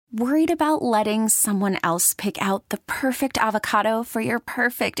Worried about letting someone else pick out the perfect avocado for your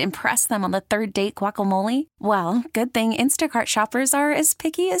perfect impress them on the third date guacamole? Well, good thing Instacart shoppers are as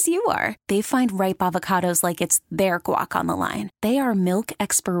picky as you are. They find ripe avocados like it's their guac on the line. They are milk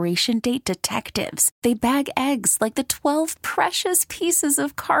expiration date detectives. They bag eggs like the 12 precious pieces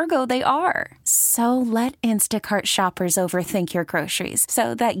of cargo they are. So let Instacart shoppers overthink your groceries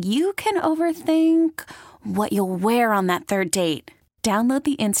so that you can overthink what you'll wear on that third date. Download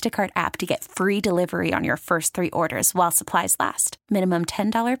the Instacart app to get free delivery on your first 3 orders while supplies last. Minimum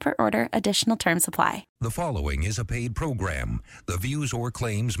 $10 per order. Additional terms apply. The following is a paid program. The views or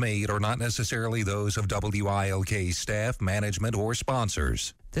claims made are not necessarily those of WILK staff, management, or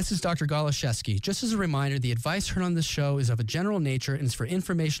sponsors. This is Dr. Goloszewski. Just as a reminder, the advice heard on this show is of a general nature and is for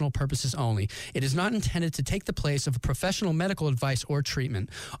informational purposes only. It is not intended to take the place of professional medical advice or treatment.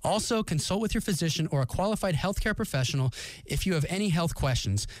 Also, consult with your physician or a qualified healthcare professional if you have any health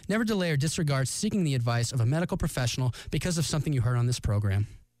questions. Never delay or disregard seeking the advice of a medical professional because of something you heard on this program.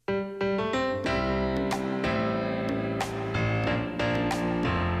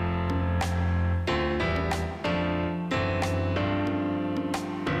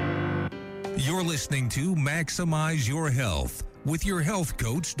 You're listening to Maximize Your Health with your health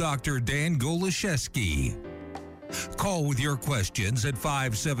coach, Dr. Dan Goloszewski. Call with your questions at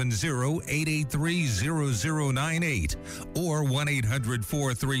 570-883-0098 or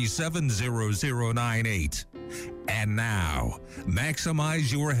 1-800-437-0098. And now,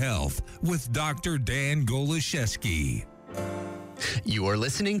 Maximize Your Health with Dr. Dan Goloszewski. You are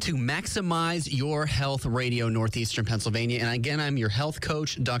listening to Maximize Your Health Radio, Northeastern Pennsylvania. And again, I'm your health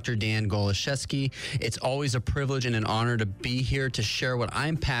coach, Dr. Dan Goloszewski. It's always a privilege and an honor to be here to share what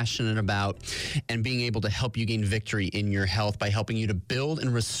I'm passionate about and being able to help you gain victory in your health by helping you to build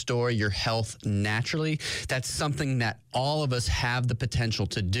and restore your health naturally. That's something that all of us have the potential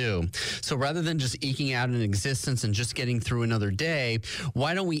to do. So rather than just eking out an existence and just getting through another day,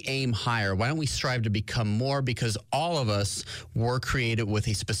 why don't we aim higher? Why don't we strive to become more? Because all of us were created with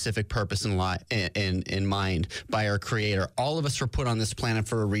a specific purpose in mind by our Creator. All of us were put on this planet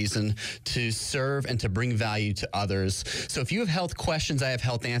for a reason, to serve and to bring value to others. So if you have health questions, I have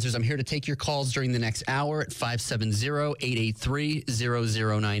health answers. I'm here to take your calls during the next hour at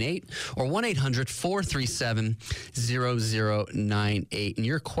 570-883-0098 or 1-800-437-0098. And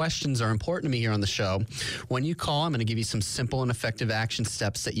your questions are important to me here on the show. When you call, I'm going to give you some simple and effective action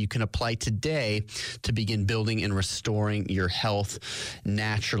steps that you can apply today to begin building and restoring your health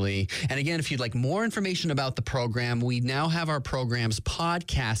naturally. And again, if you'd like more information about the program, we now have our programs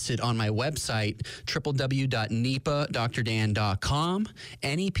podcasted on my website, www.nepadrdan.com,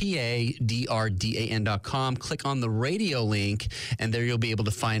 nepadrdan.com. Click on the radio link, and there you'll be able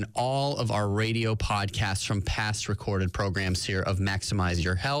to find all of our radio podcasts from past recorded programs here of Maximize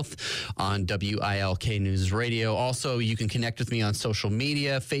Your Health on WILK News Radio. Also, you can connect with me on social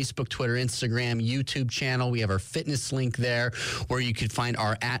media, Facebook, Twitter, Instagram, YouTube channel. We have our fitness link there where you can find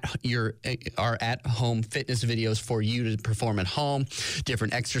our at-home fitness videos for you to perform at home,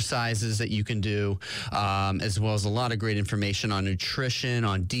 different exercises that you can do, as well as a lot of great information on nutrition,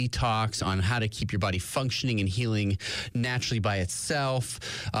 on detox, on how to keep your body functioning and healing naturally by itself.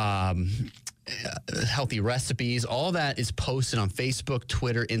 Healthy recipes, all that is posted on Facebook,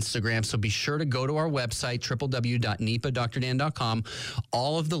 Twitter, Instagram. So be sure to go to our website, www.nepadrdan.com.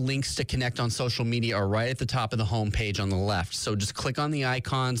 All of the links to connect on social media are right at the top of the homepage on the left. So just click on the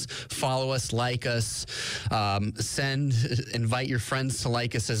icons, follow us, like us, invite your friends to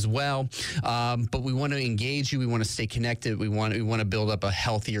like us as well. But we want to engage you. We want to stay connected. We want to build up a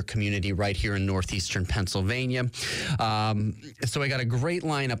healthier community right here in Northeastern Pennsylvania. So I got a great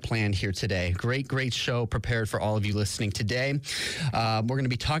lineup planned here today. Great show prepared for all of you listening today. We're going to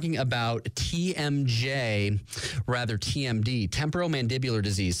be talking about TMD, temporal mandibular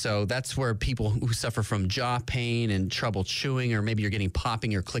disease. So that's where people who suffer from jaw pain and trouble chewing, or maybe you're getting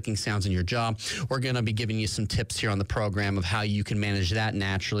popping or clicking sounds in your jaw. We're going to be giving you some tips here on the program of how you can manage that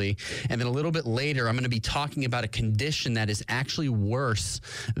naturally. And then a little bit later, I'm going to be talking about a condition that is actually worse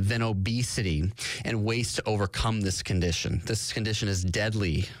than obesity and ways to overcome this condition. This condition is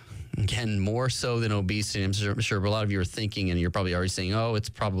deadly. Again, more so than obesity. I'm sure a lot of you are thinking, and you're probably already saying, oh, it's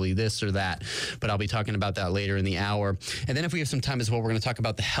probably this or that. But I'll be talking about that later in the hour. And then if we have some time as well, we're going to talk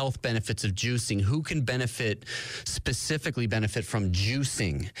about the health benefits of juicing. Who can specifically benefit from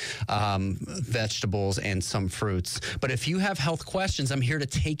juicing vegetables and some fruits. But if you have health questions, I'm here to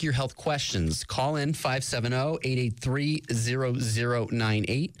take your health questions. Call in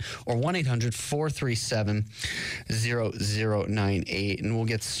 570-883-0098 or 1-800-437-0098. And we'll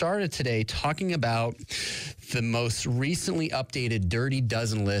get started started today talking about the most recently updated Dirty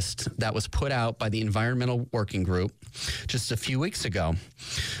Dozen list that was put out by the Environmental Working Group just a few weeks ago.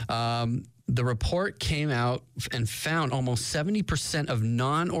 The report came out and found almost 70% of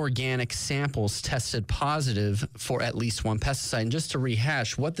non-organic samples tested positive for at least one pesticide. And just to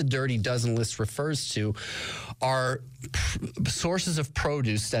rehash, what the Dirty Dozen list refers to are sources of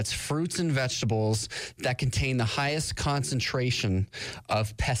produce, that's fruits and vegetables, that contain the highest concentration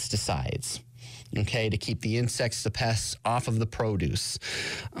of pesticides. Okay, to keep the insects, the pests off of the produce.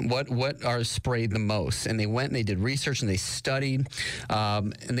 What are sprayed the most? And they went and they did research and they studied,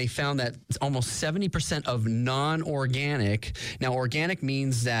 and they found that almost 70% of non-organic, now organic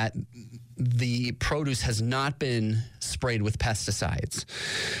means that the produce has not been sprayed with pesticides.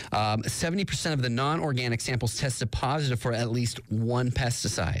 70% of the non-organic samples tested positive for at least one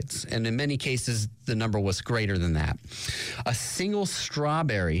pesticide. And in many cases, the number was greater than that. A single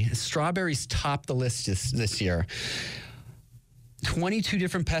strawberries topped the list this year. 22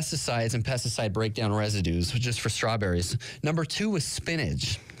 different pesticides and pesticide breakdown residues just for strawberries. Number 2 was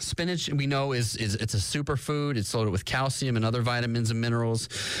spinach. Spinach, we know, it's a superfood. It's loaded with calcium and other vitamins and minerals.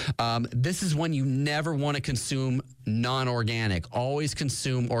 This is one you never want to consume non-organic. Always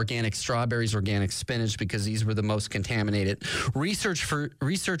consume organic strawberries, organic spinach, because these were the most contaminated.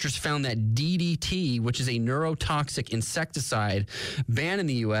 Researchers found that DDT, which is a neurotoxic insecticide banned in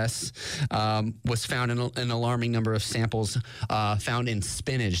the U.S., was found in an alarming number of samples found in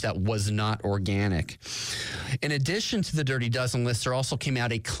spinach that was not organic. In addition to the Dirty Dozen list, there also came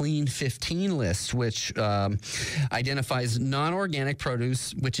out a Clean 15 list, which identifies non-organic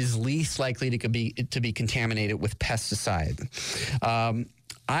produce, which is least likely to be contaminated with pesticide.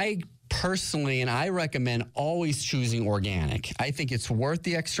 I personally, and I recommend always choosing organic. I think it's worth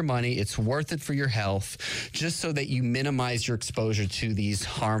the extra money. It's worth it for your health, just so that you minimize your exposure to these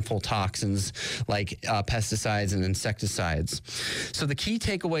harmful toxins like pesticides and insecticides. So the key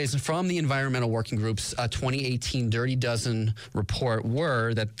takeaways from the Environmental Working Group's 2018 Dirty Dozen report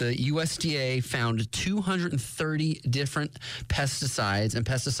were that the USDA found 230 different pesticides and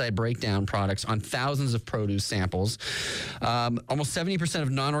pesticide breakdown products on thousands of produce samples. Almost 70%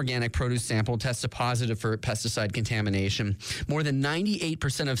 of non-organic produce sample tested positive for pesticide contamination. More than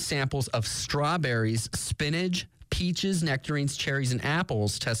 98% of samples of strawberries, spinach, peaches, nectarines, cherries, and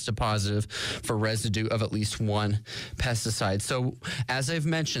apples tested positive for residue of at least one pesticide. So, as I've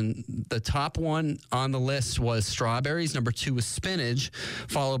mentioned, the top one on the list was strawberries. Number 2 was spinach,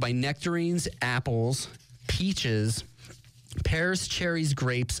 followed by nectarines, apples, peaches, pears, cherries,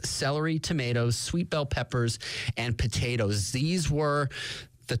 grapes, celery, tomatoes, sweet bell peppers, and potatoes. These were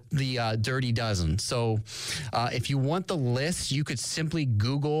the Dirty Dozen. So if you want the list, you could simply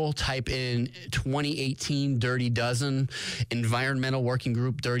type in 2018 Dirty Dozen, Environmental Working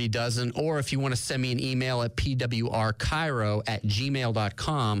Group Dirty Dozen, or if you want to send me an email at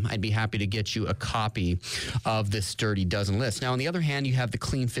pwrcairo@gmail.com, I'd be happy to get you a copy of this Dirty Dozen list. Now, on the other hand, you have the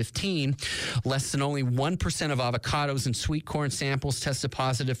Clean 15. Less than only 1% of avocados and sweet corn samples tested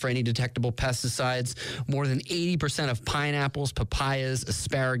positive for any detectable pesticides. More than 80% of pineapples, papayas,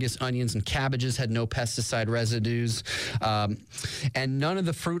 asparagus, onions, and cabbages had no pesticide residues. And none of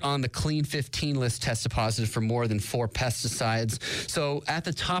the fruit on the Clean 15 list tested positive for more than 4 pesticides. So at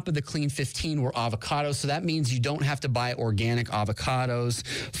the top of the Clean 15 were avocados. So that means you don't have to buy organic avocados,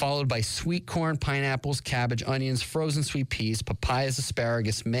 followed by sweet corn, pineapples, cabbage, onions, frozen sweet peas, papayas,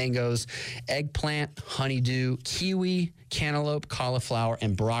 asparagus, mangoes, eggplant, honeydew, kiwi, cantaloupe, cauliflower,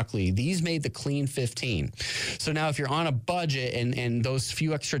 and broccoli. These made the Clean 15. So now if you're on a budget and those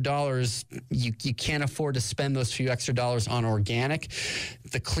few extra dollars, you can't afford to spend those few extra dollars on organic,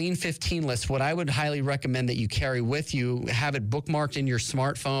 the Clean 15 list, what I would highly recommend that you carry with you, have it bookmarked in your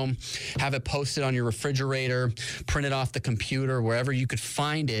smartphone, have it posted on your refrigerator, print it off the computer, wherever you could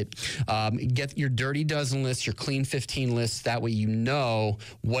find it. Get your Dirty Dozen list, your Clean 15 list. That way you know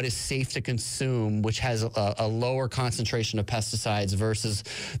what is safe to consume, which has a lower concentration of pesticides versus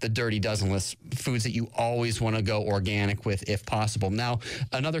the Dirty Dozen list, foods that you always want to go organic with if possible. Now,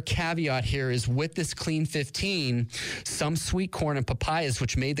 another caveat here is with this Clean 15, some sweet corn and papayas,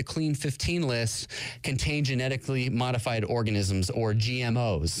 which made the Clean 15 list, contain genetically modified organisms or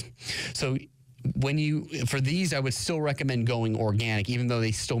GMOs. So for these, I would still recommend going organic, even though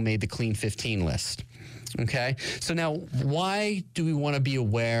they still made the Clean 15 list. Okay, so now why do we want to be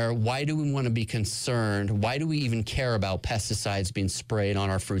aware? Why do we want to be concerned? Why do we even care about pesticides being sprayed on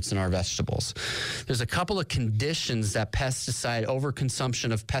our fruits and our vegetables? There's a couple of conditions that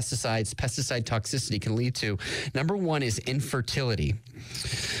overconsumption of pesticide toxicity can lead to. Number 1 is infertility.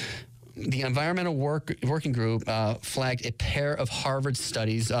 the Environmental Working Group flagged a pair of Harvard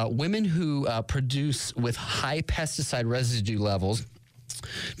studies. Women who produce with high pesticide residue levels,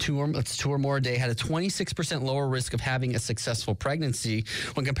 two or more a day, had a 26% lower risk of having a successful pregnancy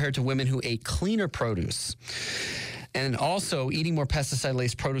when compared to women who ate cleaner produce. And also, eating more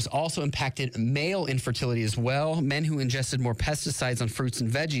pesticide-laced produce also impacted male infertility as well. Men who ingested more pesticides on fruits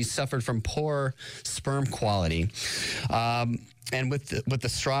and veggies suffered from poorer sperm quality. And with the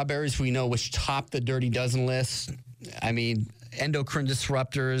strawberries, we know, which top the Dirty Dozen list. I mean, endocrine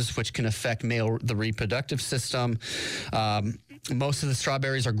disruptors, which can affect the reproductive system. Most of the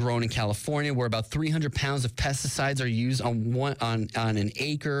strawberries are grown in California, where about 300 pounds of pesticides are used on an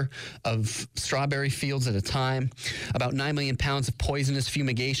acre of strawberry fields at a time. About 9 million pounds of poisonous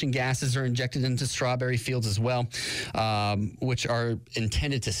fumigation gases are injected into strawberry fields as well, which are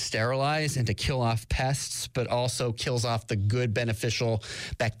intended to sterilize and to kill off pests, but also kills off the good beneficial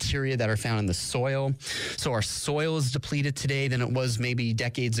bacteria that are found in the soil. So our soil is depleted today than it was maybe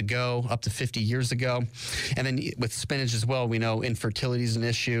decades ago, up to 50 years ago. And then with spinach as well, we know infertility is an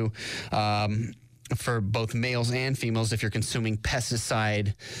issue for both males and females if you're consuming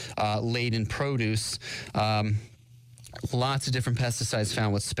pesticide-laden produce. Lots of different pesticides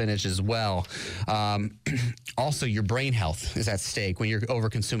found with spinach as well. Also, your brain health is at stake when you're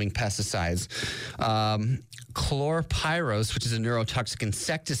over-consuming pesticides. Chlorpyrrose, which is a neurotoxic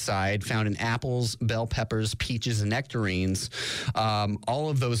insecticide found in apples, bell peppers, peaches, and nectarines. All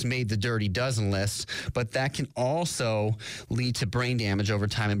of those made the Dirty Dozen list, but that can also lead to brain damage over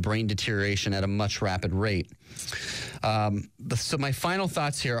time and brain deterioration at a much rapid rate. So my final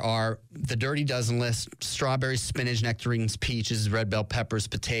thoughts here are the Dirty Dozen list: strawberries, spinach, nectarines, peaches, red bell peppers,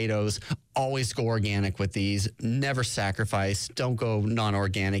 potatoes. Always go organic with these. Never sacrifice. Don't go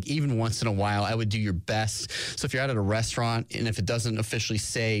non-organic. Even once in a while, I would do your best. So if you're out at a restaurant and if it doesn't officially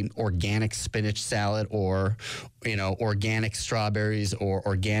say organic spinach salad or, organic strawberries or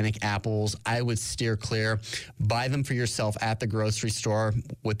organic apples, I would steer clear. Buy them for yourself at the grocery store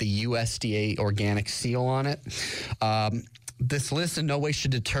with the USDA organic seal on it. This list in no way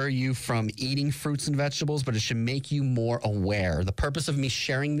should deter you from eating fruits and vegetables, but it should make you more aware. The purpose of me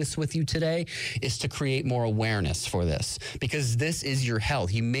sharing this with you today is to create more awareness for this, because this is your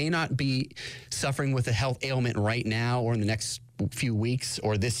health. You may not be suffering with a health ailment right now or in the next few weeks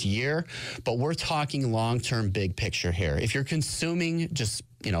or this year, but we're talking long-term big picture here. If you're consuming just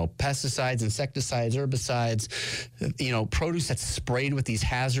pesticides, insecticides, herbicides, produce that's sprayed with these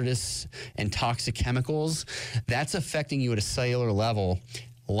hazardous and toxic chemicals, that's affecting you at a cellular level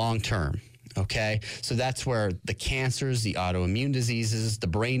long-term. Okay, so that's where the cancers, the autoimmune diseases, the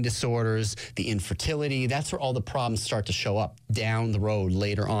brain disorders, the infertility, that's where all the problems start to show up down the road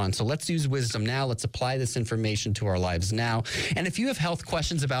later on. So let's use wisdom now. Let's apply this information to our lives now. And if you have health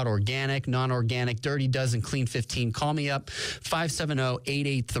questions about organic, non-organic, Dirty Dozen, Clean 15, call me up,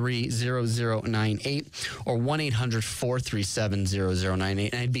 570-883-0098 or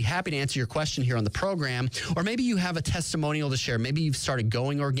 1-800-437-0098. And I'd be happy to answer your question here on the program. Or maybe you have a testimonial to share. Maybe you've started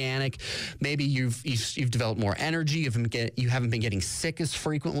going organic. Maybe you've developed more energy. You haven't been getting sick as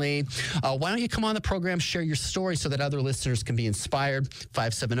frequently. Why don't you come on the program, share your story so that other listeners can be inspired?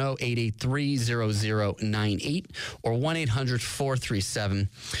 570-883-0098 or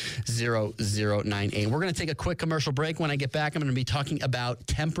 1-800-437-0098. We're going to take a quick commercial break. When I get back, I'm going to be talking about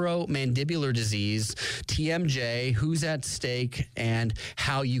temporomandibular disease, TMJ, who's at stake, and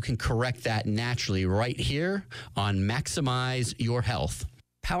how you can correct that naturally right here on Maximize Your Health.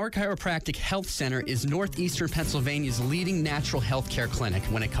 Power Chiropractic Health Center is Northeastern Pennsylvania's leading natural health care clinic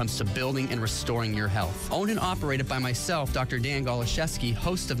when it comes to building and restoring your health. Owned and operated by myself, Dr. Dan Goloszewski,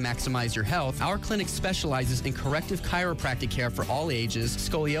 host of Maximize Your Health, our clinic specializes in corrective chiropractic care for all ages,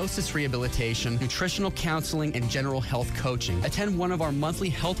 scoliosis rehabilitation, nutritional counseling, and general health coaching. Attend one of our monthly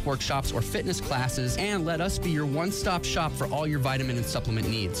health workshops or fitness classes, and let us be your one-stop shop for all your vitamin and supplement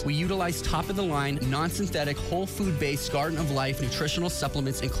needs. We utilize top-of-the-line, non-synthetic, whole food-based Garden of Life nutritional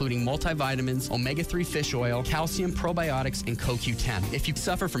supplements, including multivitamins, omega-3 fish oil, calcium, probiotics, and CoQ10. If you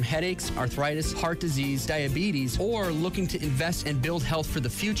suffer from headaches, arthritis, heart disease, diabetes, or looking to invest and build health for the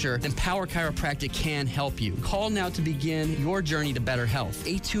future, then Power Chiropractic can help you. Call now to begin your journey to better health.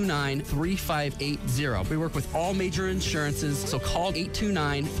 829-3580. We work with all major insurances, so call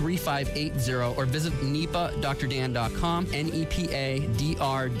 829-3580 or visit NEPADrdan.com,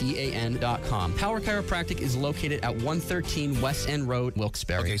 NEPADRDAN.com. Power Chiropractic is located at 113 West End Road, Wilkes-Barre.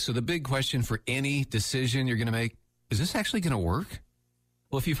 Okay, so the big question for any decision you're going to make, is this actually going to work?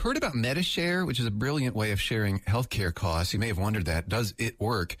 Well, if you've heard about MediShare, which is a brilliant way of sharing healthcare costs, you may have wondered that. Does it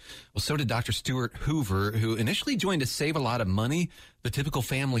work? Well, so did Dr. Stuart Hoover, who initially joined to save a lot of money. The typical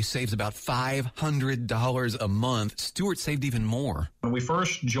family saves about $500 a month. Stuart saved even more. When we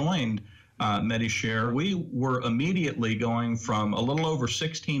first joined MediShare, we were immediately going from a little over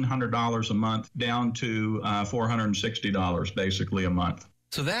 $1,600 a month down to $460 basically a month.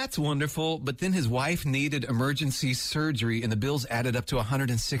 So that's wonderful, but then his wife needed emergency surgery and the bills added up to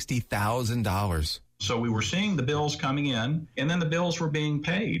 $160,000. So we were seeing the bills coming in, and then the bills were being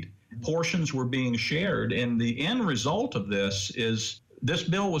paid. Portions were being shared, and the end result of this is this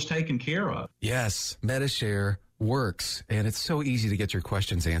bill was taken care of. Yes, MediShare works, and it's so easy to get your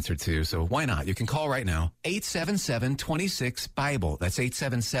questions answered too, so why not? You can call right now, 877-26-BIBLE. That's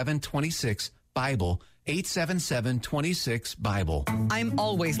 877-26-BIBLE. 877-26-BIBLE. I'm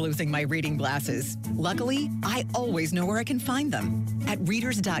always losing my reading glasses. Luckily, I always know where I can find them. At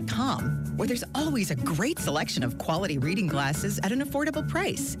Readers.com, where there's always a great selection of quality reading glasses at an affordable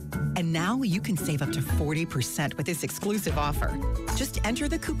price. And now you can save up to 40% with this exclusive offer. Just enter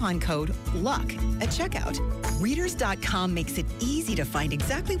the coupon code LUCK at checkout. Readers.com makes it easy to find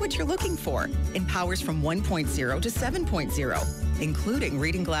exactly what you're looking for in powers from 1.0 to 7.0, including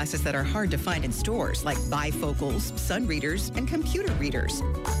reading glasses that are hard to find in stores like bifocals, sun readers, and computer readers.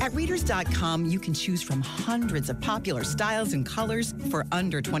 At Readers.com, you can choose from hundreds of popular styles and colors for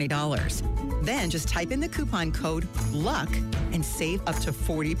under $20. Then just type in the coupon code LUCK and save up to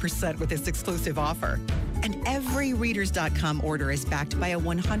 40% with this exclusive offer. And every Readers.com order is backed by a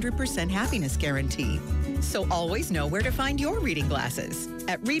 100% happiness guarantee. So always know where to find your reading glasses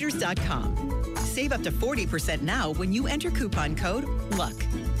at Readers.com. Save up to 40% now when you enter coupon code LUCK.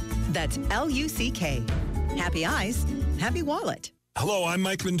 That's LUCK. Happy eyes, happy wallet. Hello, I'm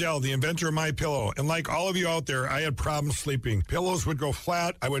Mike Lindell, the inventor of MyPillow, and like all of you out there, I had problems sleeping. Pillows would go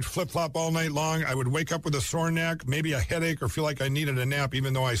flat, I would flip-flop all night long, I would wake up with a sore neck, maybe a headache, or feel like I needed a nap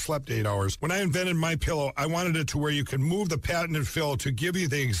even though I slept 8 hours. When I invented MyPillow, I wanted it to where you can move the patented fill to give you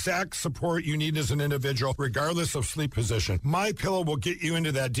the exact support you need as an individual, regardless of sleep position. MyPillow will get you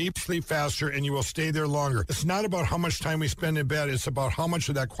into that deep sleep faster, and you will stay there longer. It's not about how much time we spend in bed, it's about how much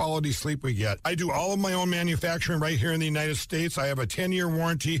of that quality sleep we get. I do all of my own manufacturing right here in the United States. I have a 10-year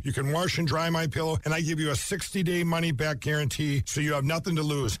warranty. You can wash and dry MyPillow, and I give you a 60-day money-back guarantee, so you have nothing to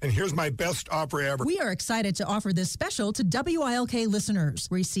lose. And here's my best offer ever. We are excited to offer this special to WILK listeners.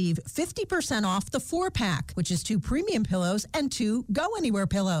 Receive 50% off the 4-pack, which is 2 premium pillows and 2 Go Anywhere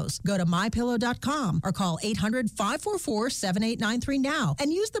pillows. Go to MyPillow.com or call 800-544-7893 now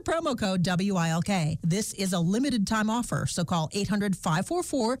and use the promo code WILK. This is a limited time offer, so call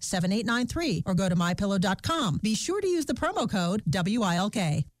 800-544-7893 or go to MyPillow.com. Be sure to use the promo code WILK.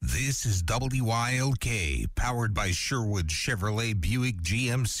 This is WILK, powered by Sherwood Chevrolet Buick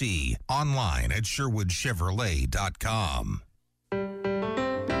GMC. Online at SherwoodChevrolet.com.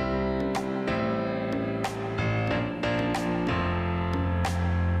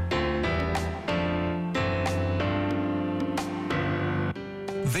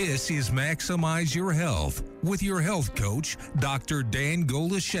 This is Maximize Your Health with your health coach, Dr. Dan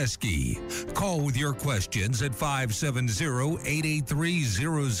Goloszewski. Call with your questions at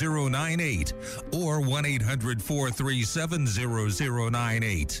 570-883-0098 or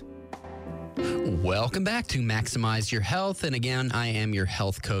 1-800-437-0098. Welcome back to Maximize Your Health. And again, I am your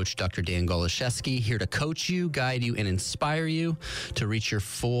health coach, Dr. Dan Goloszewski, here to coach you, guide you, and inspire you to reach your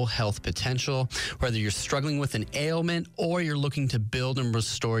full health potential. Whether you're struggling with an ailment or you're looking to build and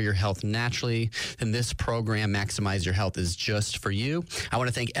restore your health naturally, then this program, Maximize Your Health, is just for you. I want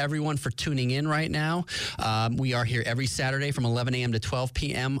to thank everyone for tuning in right now. We are here every Saturday from 11 a.m. to 12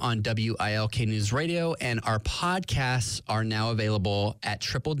 p.m. on WILK News Radio, and our podcasts are now available at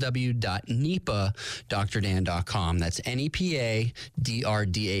www.nepadrdan.com. That's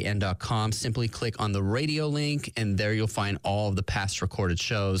NEPADRDAN.com. Simply click on the radio link, and there you'll find all of the past recorded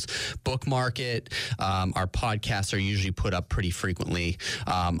shows. Bookmark it. Our podcasts are usually put up pretty frequently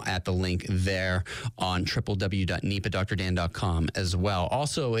at the link there on www.nepadrdan.com as well.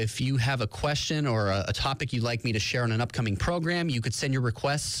 Also, if you have a question or a topic you'd like me to share on an upcoming program, you could send your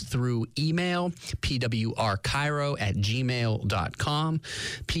requests through email, pwrchiro@gmail.com,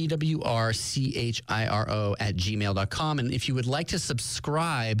 pwrchiro@gmail.com. And if you would like to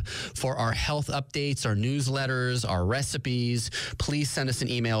subscribe for our health updates, our newsletters, our recipes, please send us an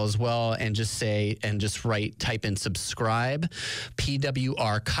email as well and just type in subscribe,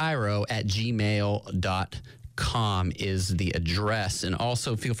 pwrchiro@gmail.com. everythingnatural.com is the address. And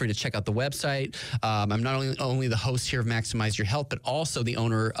also feel free to check out the website. I'm not only the host here of Maximize Your Health, but also the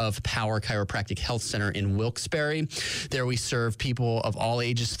owner of Power Chiropractic Health Center in Wilkes-Barre. There we serve people of all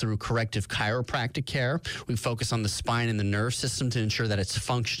ages through corrective chiropractic care. We focus on the spine and the nerve system to ensure that it's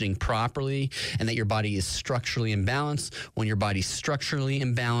functioning properly and that your body is structurally imbalanced. When your body's structurally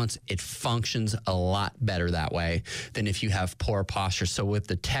imbalanced, it functions a lot better that way than if you have poor posture. So with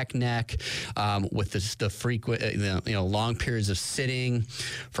the tech neck, with the frequent, long periods of sitting,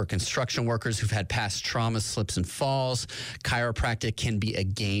 for construction workers who've had past traumas, slips and falls, chiropractic can be a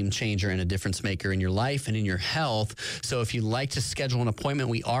game changer and a difference maker in your life and in your health. So if you'd like to schedule an appointment,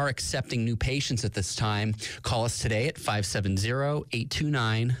 we are accepting new patients at this time. Call us today at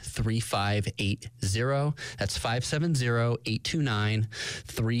 570-829-3580. That's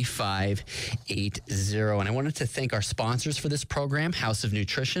 570-829-3580. And I wanted to thank our sponsors for this program, House of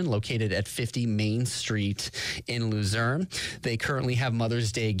Nutrition, located at 50 Main Street in Luzerne. They currently have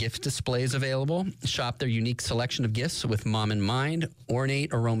Mother's Day gift displays available. Shop their unique selection of gifts with Mom in Mind,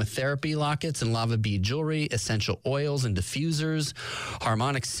 ornate aromatherapy lockets and lava bead jewelry, essential oils and diffusers,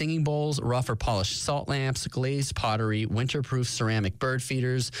 harmonic singing bowls, rough or polished salt lamps, glazed pottery, winterproof ceramic bird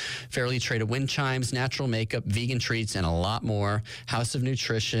feeders, fairly traded wind chimes, natural makeup, vegan treats, and a lot more. House of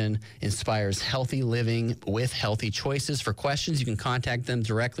Nutrition inspires healthy living with healthy choices. For questions, you can contact them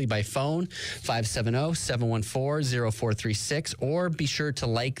directly by phone, 570-714-0436, or be sure to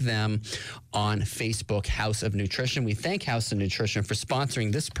like them on Facebook, House of Nutrition. We thank House of Nutrition for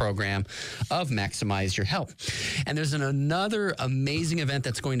sponsoring this program of Maximize Your Health. And there's another amazing event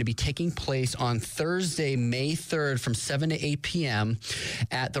that's going to be taking place on Thursday, May 3rd from 7 to 8 p.m.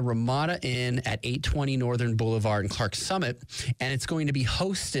 at the Ramada Inn at 820 Northern Boulevard in Clark Summit. And it's going to be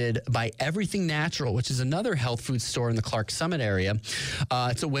hosted by Everything Natural, which is another health food store in the Clark Summit area.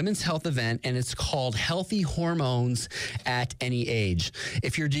 It's a women's health event, and it's called Healthy Hormones at Any Age.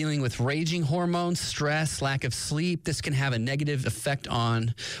 If you're dealing with raging hormones, stress, lack of sleep, this can have a negative effect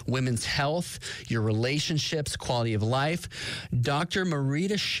on women's health, your relationships, quality of life. Dr.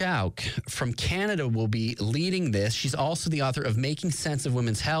 Marita Schauk from Canada will be leading this. She's also the author of Making Sense of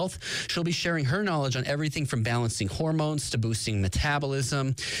Women's Health. She'll be sharing her knowledge on everything from balancing hormones to boosting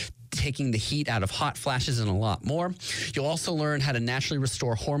metabolism, taking the heat out of hot flashes, and a lot more. You'll also learn how to naturally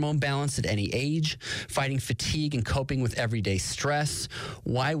restore hormone balance at any age, fighting fatigue and coping with everyday stress,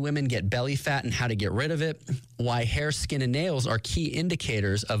 why women get belly fat and how to get rid of it, why hair, skin, and nails are key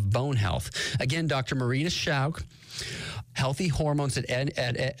indicators of bone health. Again, Dr. Marita Schauk, Healthy Hormones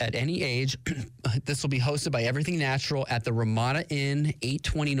at Any Age. This will be hosted by Everything Natural at the Ramada Inn,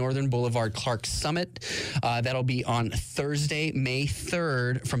 820 Northern Boulevard, Clark Summit. That'll be on Thursday, May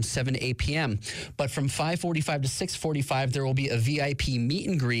 3rd from 7 to 8 p.m. But from 5:45 to 6:45, there will be a VIP meet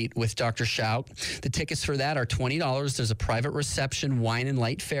and greet with Dr. Schauk. The tickets for that are $20. There's a private reception, wine and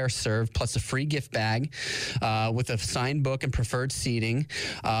light fare served, plus a free gift bag with a signed book and preferred seating.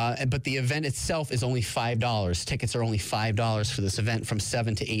 But the event itself is only $5. Tickets are only $5 for this event from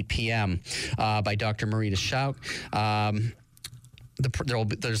 7 to 8 p.m. By Dr. Marita Schauk.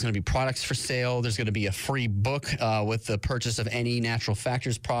 There's going to be products for sale. There's going to be a free book with the purchase of any Natural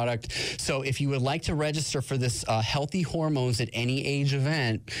Factors product. So if you would like to register for this Healthy Hormones at Any Age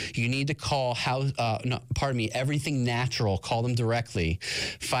event, you need to call Everything Natural. Call them directly.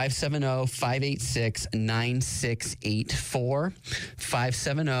 570-586-9684.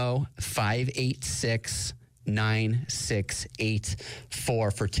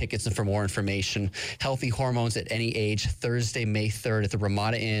 570-586-9684 for tickets and for more information. Healthy Hormones at Any Age, Thursday, May 3rd at the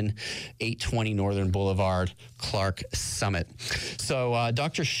Ramada Inn, 820 Northern Boulevard, Clark Summit. So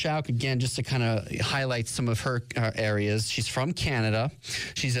Dr. Schauk, again, just to kind of highlight some of her areas, she's from Canada.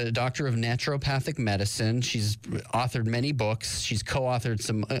 She's a doctor of naturopathic medicine. She's authored many books. She's co-authored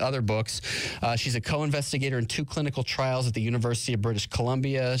some other books. She's a co-investigator in 2 clinical trials at the University of British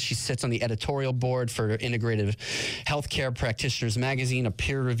Columbia. She sits on the editorial board for Integrative Healthcare Practitioners Magazine, a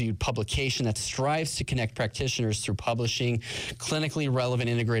peer-reviewed publication that strives to connect practitioners through publishing clinically relevant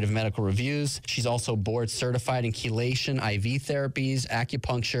integrative medical reviews. She's also board certified in chelation, IV therapies,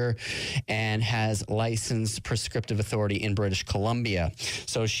 acupuncture, and has licensed prescriptive authority in British Columbia.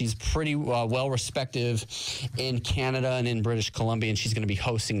 So she's pretty well respected in Canada and in British Columbia, and she's going to be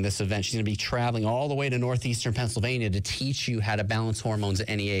hosting this event. She's going to be traveling all the way to northeastern Pennsylvania to teach you how to balance hormones at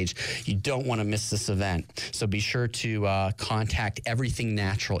any age. You don't want to miss this event. So be sure to contact Everything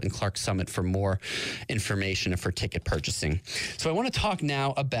Natural in Clark Summit for more information and for ticket purchasing. So I want to talk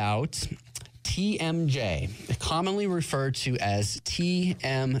now about TMJ, commonly referred to as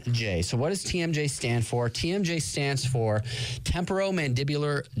TMJ. So what does TMJ stand for? TMJ stands for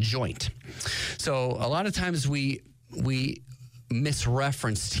temporomandibular joint. So a lot of times we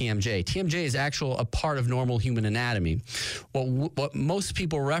misreference TMJ. TMJ is a part of normal human anatomy. What most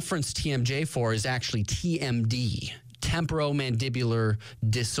people reference TMJ for is actually TMD, temporomandibular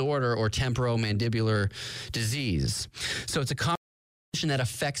disorder or temporomandibular disease. So it's a condition that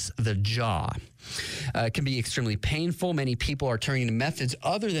affects the jaw. It can be extremely painful. Many people are turning to methods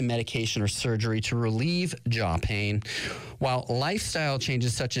other than medication or surgery to relieve jaw pain. While lifestyle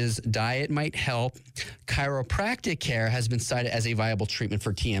changes such as diet might help, chiropractic care has been cited as a viable treatment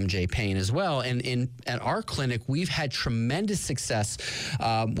for TMJ pain as well. And at our clinic, we've had tremendous success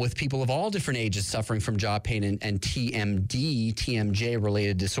with people of all different ages suffering from jaw pain and TMD,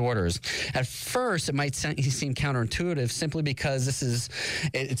 TMJ-related disorders. At first, it might seem counterintuitive simply because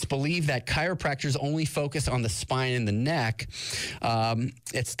it's believed that chiropractors only focus on the spine and the neck.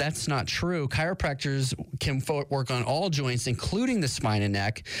 That's not true. Chiropractors can work on all joints, including the spine and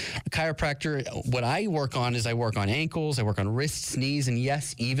neck. Chiropractor, what I work on is I work on ankles, I work on wrists, knees, and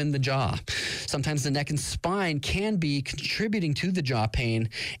yes, even the jaw. Sometimes the neck and spine can be contributing to the jaw pain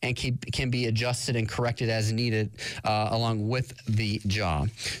and can be adjusted and corrected as needed along with the jaw.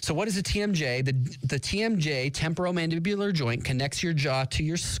 So what is a TMJ? The TMJ, temporomandibular joint, connects your jaw to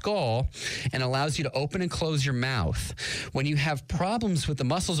your skull and allows you to open and close your mouth. When you have problems with the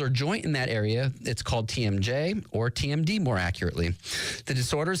muscles or joint in that area, it's called TMJ or TMD more accurately. The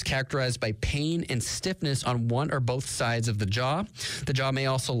disorder is characterized by pain and stiffness on one or both sides of the jaw. The jaw may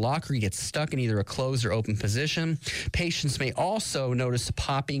also lock or get stuck in either a closed or open position. Patients may also notice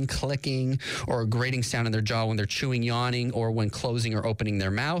popping, clicking, or a grating sound in their jaw when they're chewing, yawning, or when closing or opening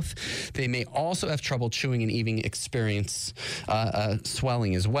their mouth. They may also have trouble chewing and even experience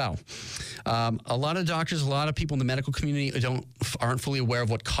swelling as well. A lot of doctors, a lot of people in the medical community aren't fully aware of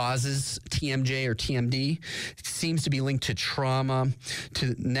what causes TMJ or TMD. It seems to be linked to trauma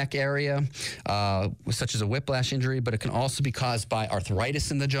to the neck area, such as a whiplash injury, but it can also be caused by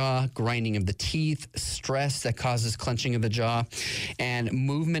arthritis in the jaw, grinding of the teeth, stress that causes clenching of the jaw, and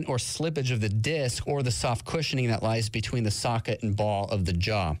movement or slippage of the disc or the soft cushioning that lies between the socket and ball of the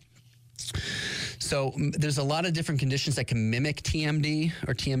jaw. So there's a lot of different conditions that can mimic TMD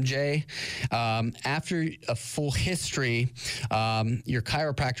or TMJ. After a full history, your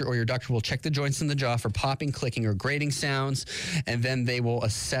chiropractor or your doctor will check the joints in the jaw for popping, clicking, or grating sounds, and then they will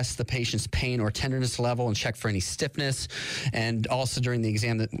assess the patient's pain or tenderness level and check for any stiffness. And also during the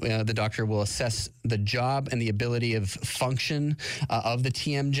exam, the doctor will assess the job and the ability of function of the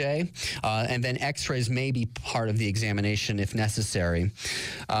TMJ. And then x-rays may be part of the examination if necessary.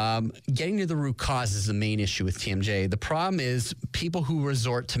 Getting to the root cause is the main issue with TMJ. The problem is people who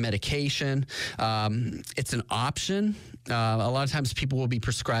resort to medication. It's an option. A lot of times people will be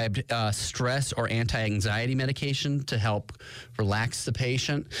prescribed stress or anti-anxiety medication to help relax the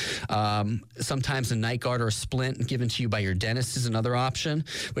patient. Sometimes a night guard or a splint given to you by your dentist is another option,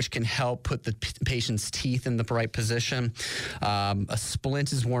 which can help put the patient's teeth in the right position. A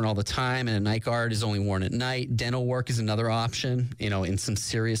splint is worn all the time, and a night guard is only worn at night. Dental work is another option, in some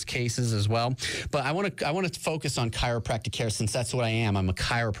serious cases as well. But I want to focus on chiropractic care since that's what I am. I'm a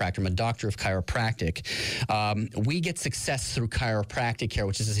chiropractor. I'm a doctor of chiropractic. We get success through chiropractic care,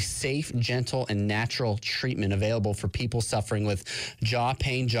 which is a safe, gentle, and natural treatment available for people suffering with jaw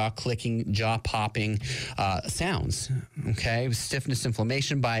pain, jaw clicking, jaw popping sounds, okay? Stiffness,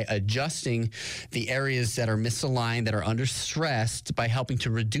 inflammation, by adjusting the areas that are misaligned, that are under stress, by helping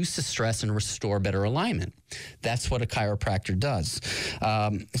to reduce the stress and restore better alignment. That's what a chiropractor does.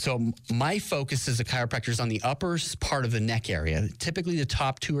 So my focus as a chiropractor is on the upper part of the neck area, typically the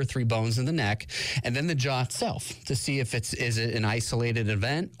top 2 or 3 bones in the neck, and then the jaw itself to see if is it an isolated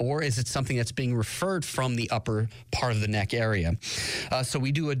event or is it something that's being referred from the upper part of the neck area. So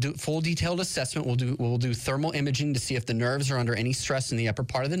we do a full detailed assessment. We'll do thermal imaging to see if the nerves are under any stress in the upper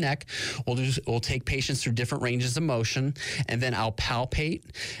part of the neck. We'll take patients through different ranges of motion, and then I'll palpate.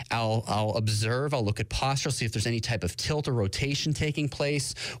 I'll observe. I'll look at posture, see if there's any type of tilt or rotation taking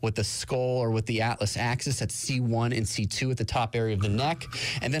place with the skull or with the atlas axis at C1 and C2 at the top area of the neck.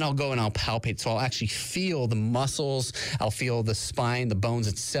 And then I'll go and I'll palpate. So I'll actually feel the muscles muscles. I'll feel the spine, the bones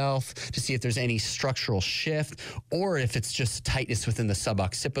itself, to see if there's any structural shift or if it's just tightness within the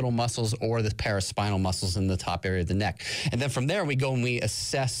suboccipital muscles or the paraspinal muscles in the top area of the neck. And then from there, we go and we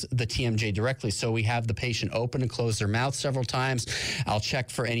assess the TMJ directly. So we have the patient open and close their mouth several times. I'll check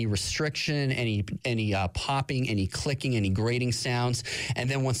for any restriction, any popping, any clicking, any grating sounds. And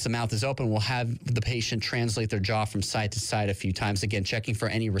then once the mouth is open, we'll have the patient translate their jaw from side to side a few times. Again, checking for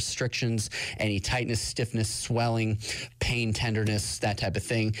any restrictions, any tightness, stiffness, swelling, pain, tenderness, that type of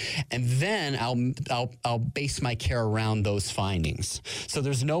thing. And then I'll base my care around those findings. So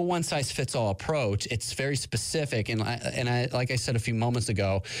there's no one-size-fits-all approach. It's very specific. And I, like I said a few moments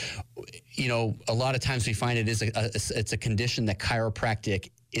ago, you know, a lot of times we find it's a condition that chiropractic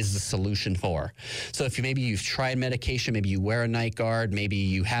is the solution for. So if maybe you've tried medication, maybe you wear a night guard, maybe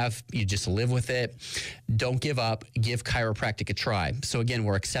you just live with it, don't give up, give chiropractic a try. So again,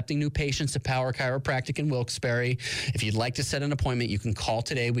 we're accepting new patients to Power Chiropractic in Wilkes-Barre. If you'd like to set an appointment, you can call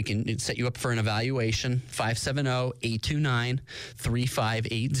today. We can set you up for an evaluation,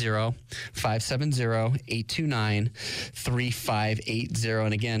 570-829-3580, 570-829-3580.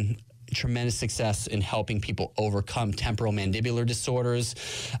 And again, tremendous success in helping people overcome temporomandibular disorders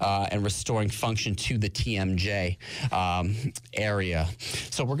and restoring function to the TMJ area.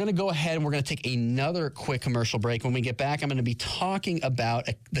 So we're going to go ahead and we're going to take another quick commercial break. When we get back, I'm going to be talking about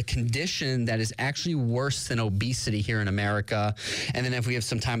the condition that is actually worse than obesity here in America. And then if we have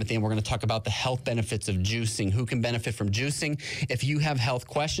some time at the end, we're going to talk about the health benefits of juicing. Who can benefit from juicing? If you have health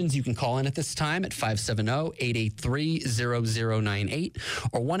questions, you can call in at this time at 570-883-0098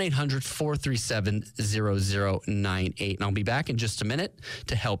 or 1-800-437-0098. And I'll be back in just a minute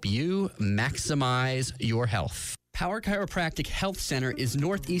to help you maximize your health. Power Chiropractic Health Center is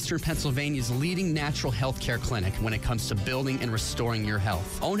Northeastern Pennsylvania's leading natural health care clinic when it comes to building and restoring your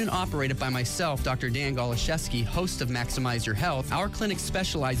health. Owned and operated by myself, Dr. Dan Goloszewski, host of Maximize Your Health, our clinic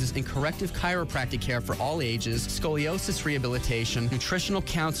specializes in corrective chiropractic care for all ages, scoliosis rehabilitation, nutritional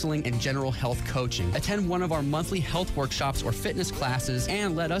counseling, and general health coaching. Attend one of our monthly health workshops or fitness classes,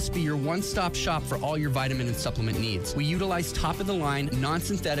 and let us be your one-stop shop for all your vitamin and supplement needs. We utilize top-of-the-line,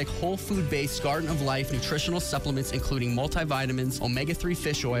 non-synthetic, whole food-based Garden of Life nutritional supplements, including multivitamins, omega-3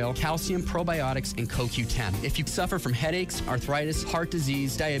 fish oil, calcium, probiotics, and CoQ10. If you suffer from headaches, arthritis, heart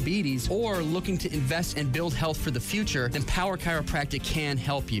disease, diabetes, or looking to invest and build health for the future, then Power Chiropractic can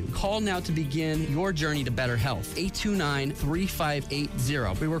help you. Call now to begin your journey to better health.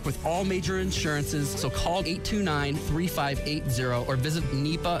 829-3580. We work with all major insurances, so call 829-3580 or visit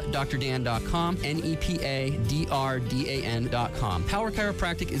NEPADrdan.com, NEPADRDAN.com. Power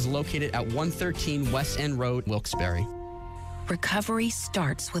Chiropractic is located at 113 West End Road, Wilkes-Barre. Recovery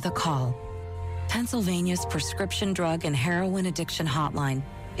starts with a call. Pennsylvania's prescription drug and heroin addiction hotline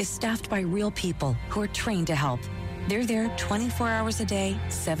is staffed by real people who are trained to help. They're there 24 hours a day,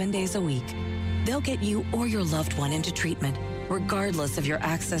 7 days a week. They'll get you or your loved one into treatment, regardless of your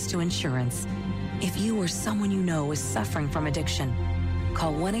access to insurance. If you or someone you know is suffering from addiction,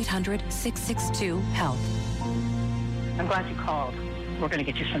 call 1-800-662-HELP. I'm glad you called. We're going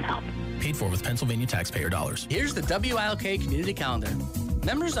to get you some help. Paid for with Pennsylvania taxpayer dollars. Here's the WILK community calendar.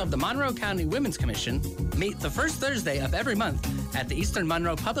 Members of the Monroe County Women's Commission meet the first Thursday of every month at the Eastern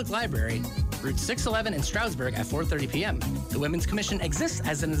Monroe Public Library, Route 611 in Stroudsburg at 4:30 p.m. The Women's Commission exists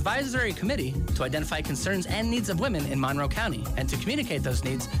as an advisory committee to identify concerns and needs of women in Monroe County and to communicate those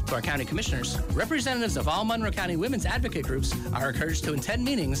needs to our county commissioners. Representatives of all Monroe County women's advocate groups are encouraged to attend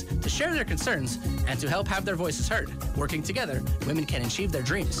meetings to share their concerns and to help have their voices heard. Working together, women can achieve their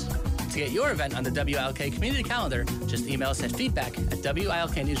dreams. To get your event on the WILK community calendar, just email us at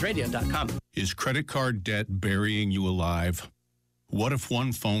feedback@WILKnewsradio.com. Is credit card debt burying you alive? What if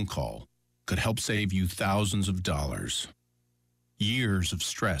one phone call could help save you thousands of dollars? Years of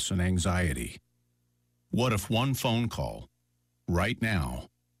stress and anxiety. What if one phone call, right now,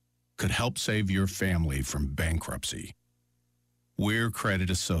 could help save your family from bankruptcy? We're Credit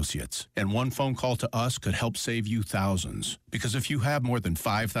Associates, and one phone call to us could help save you thousands. Because if you have more than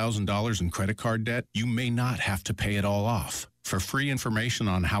 $5,000 in credit card debt, you may not have to pay it all off. For free information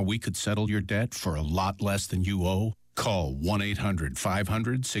on how we could settle your debt for a lot less than you owe, call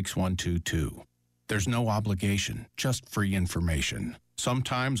 1-800-500-6122. There's no obligation, just free information.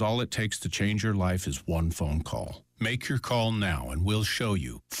 Sometimes all it takes to change your life is one phone call. Make your call now and we'll show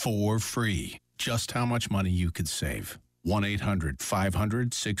you, for free, just how much money you could save.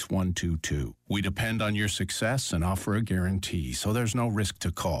 1-800-500-6122. We depend on your success and offer a guarantee, so there's no risk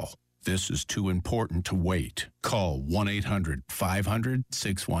to call. This is too important to wait. Call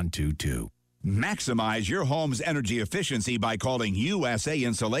 1-800-500-6122. Maximize your home's energy efficiency by calling USA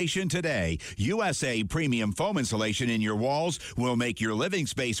Insulation today. USA Premium Foam Insulation in your walls will make your living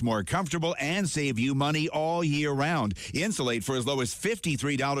space more comfortable and save you money all year round. Insulate for as low as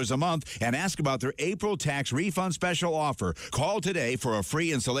 $53 a month and ask about their April tax refund special offer. Call today for a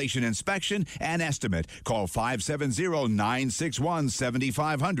free insulation inspection and estimate. Call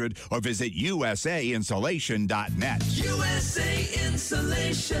 570-961-7500 or visit usainsulation.net. USA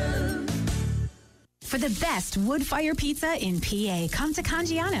Insulation. For the best wood fire pizza in PA, come to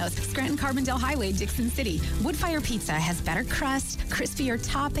Cangiano's, Scranton Carbondale Highway, Dixon City. Wood fire pizza has better crust, crispier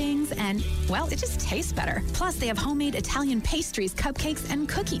toppings, and, well, it just tastes better. Plus, they have homemade Italian pastries, cupcakes, and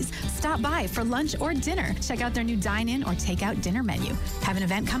cookies. Stop by for lunch or dinner. Check out their new dine-in or take-out dinner menu. Have an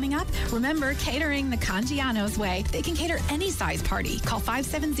event coming up? Remember, catering the Cangiano's way. They can cater any size party. Call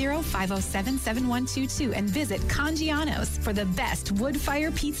 570-507-7122 and visit Cangiano's for the best wood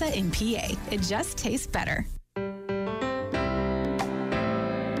fire pizza in PA. It just tastes better.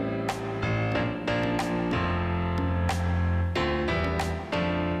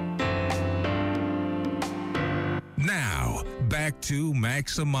 Now, back to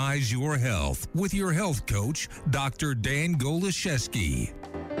Maximize Your Health with your health coach, Dr. Dan Goloszewski.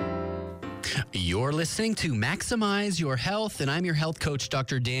 You're listening to Maximize Your Health, and I'm your health coach,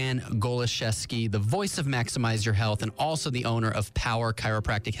 Dr. Dan Goloszewski, the voice of Maximize Your Health, and also the owner of Power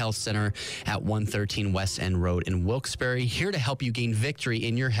Chiropractic Health Center at 113 West End Road in Wilkes-Barre, here to help you gain victory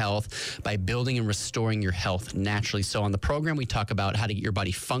in your health by building and restoring your health naturally. So on the program, we talk about how to get your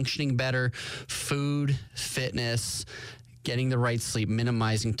body functioning better, food, fitness, getting the right sleep,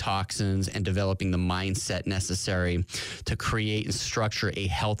 minimizing toxins, and developing the mindset necessary to create and structure a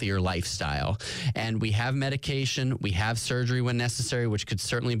healthier lifestyle. And we have medication, we have surgery when necessary, which could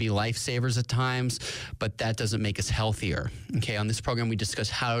certainly be lifesavers at times, but that doesn't make us healthier. Okay, on this program, we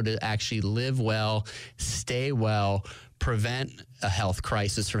discuss how to actually live well, stay well, prevent a health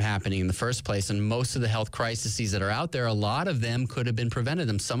crisis from happening in the first place. And most of the health crises that are out there, a lot of them could have been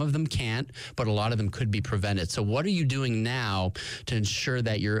prevented. Some of them can't, but a lot of them could be prevented. So what are you doing now to ensure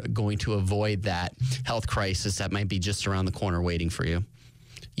that you're going to avoid that health crisis that might be just around the corner waiting for you?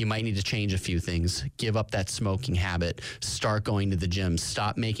 You might need to change a few things. Give up that smoking habit. Start going to the gym.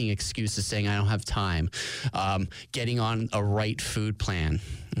 Stop making excuses saying, I don't have time. Getting on a right food plan.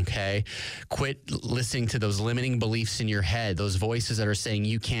 Okay? Quit listening to those limiting beliefs in your head, those voices that are saying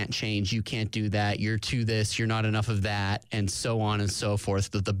you can't change, you can't do that, you're too this, you're not enough of that, and so on and so forth.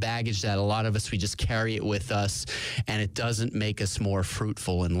 The baggage that a lot of us, we just carry it with us, and it doesn't make us more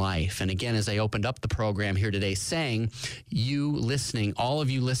fruitful in life. And again, as I opened up the program here today saying, you listening, all of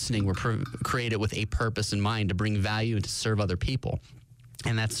you listening, were created with a purpose in mind to bring value and to serve other people.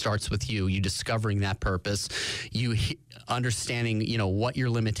 And that starts with you discovering that purpose, you understanding, what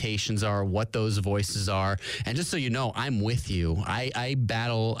your limitations are, what those voices are. And just so you know, I'm with you. I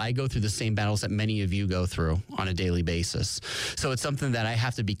go through the same battles that many of you go through on a daily basis. So it's something that I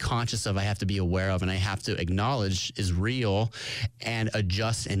have to be conscious of, I have to be aware of, and I have to acknowledge is real and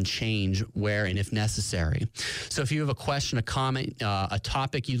adjust and change where and if necessary. So if you have a question, a comment, a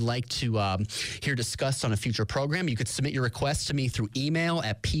topic you'd like to hear discussed on a future program, you could submit your request to me through email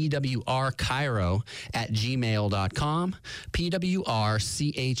at pwrchiro@gmail.com,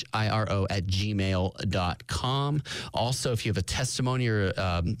 pwrchiro@gmail.com. Also, if you have a testimony or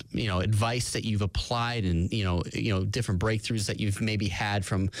advice that you've applied and different breakthroughs that you've maybe had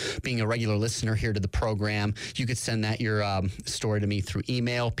from being a regular listener here to the program, you could send that your story to me through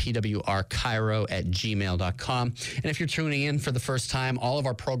email, pwrchiro@gmail.com. And if you're tuning in for the first time, all of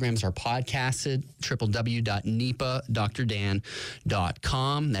our programs are podcasted,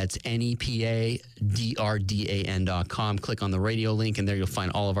 www.nepadrdan.com. That's NEPADRDAN.com. Click on the radio link, and there you'll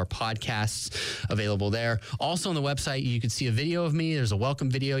find all of our podcasts available there. Also on the website, you can see a video of me. There's a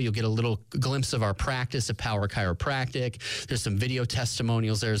welcome video. You'll get a little glimpse of our practice at Power Chiropractic. There's some video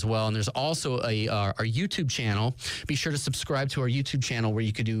testimonials there as well. And there's also our YouTube channel. Be sure to subscribe to our YouTube channel where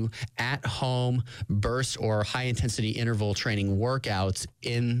you could do at-home burst or high-intensity interval training workouts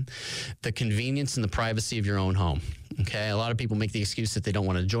in the convenience and the privacy of your own home. Okay, a lot of people make the excuse that they don't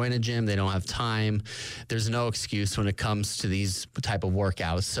want to join a gym, they don't have time. There's no excuse when it comes to these type of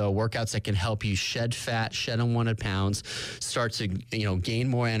workouts. So workouts that can help you shed fat, shed unwanted pounds, start to gain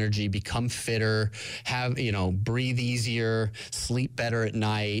more energy, become fitter, have breathe easier, sleep better at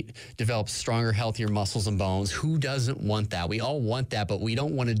night, develop stronger, healthier muscles and bones. Who doesn't want that? We all want that, but we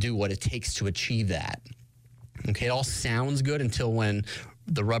don't want to do what it takes to achieve that. Okay, it all sounds good until when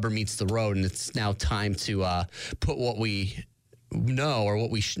the rubber meets the road, and it's now time to put what we know or what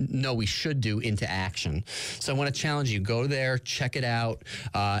we know we should do into action. So I want to challenge you, go there, check it out,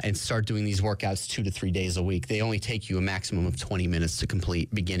 and start doing these workouts 2 to 3 days a week. They only take you a maximum of 20 minutes to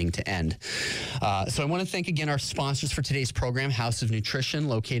complete, beginning to end. So I want to thank again our sponsors for today's program, House of Nutrition,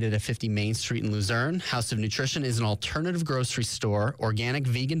 located at 50 Main Street in Luzerne. House of Nutrition is an alternative grocery store, organic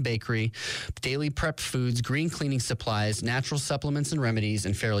vegan bakery, daily prep foods, green cleaning supplies, natural supplements and remedies,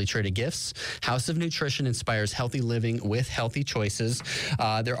 and fairly traded gifts. House of Nutrition inspires healthy living with healthy choices.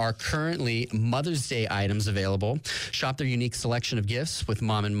 There are currently Mother's Day items available. Shop their unique selection of gifts with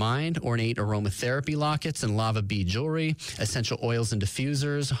mom in mind, ornate aromatherapy lockets and lava bead jewelry, essential oils and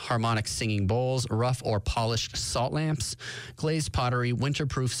diffusers, harmonic singing bowls, rough or polished salt lamps, glazed pottery,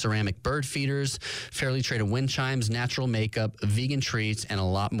 winterproof ceramic bird feeders, fairly traded wind chimes, natural makeup, vegan treats, and a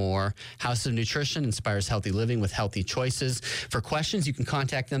lot more. House of Nutrition inspires healthy living with healthy choices. For questions, you can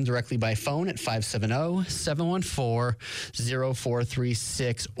contact them directly by phone at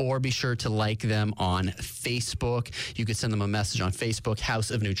 570-714-0436, or be sure to like them on Facebook. You can send them a message on Facebook,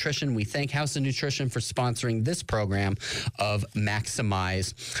 House of Nutrition. We thank House of Nutrition for sponsoring this program of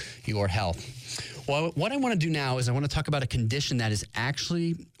Maximize Your Health. Well, what I want to do now is I want to talk about a condition that is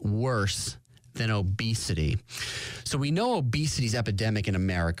actually worse than obesity. So we know obesity is epidemic in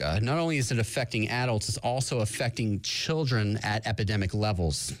America. Not only is it affecting adults, it's also affecting children at epidemic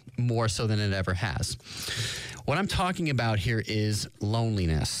levels, more so than it ever has. What I'm talking about here is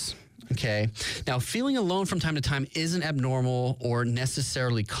loneliness. Okay. Now, feeling alone from time to time isn't abnormal or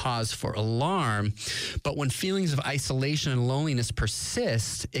necessarily cause for alarm, but when feelings of isolation and loneliness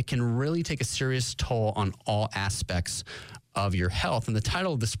persist, it can really take a serious toll on all aspects of your health. And the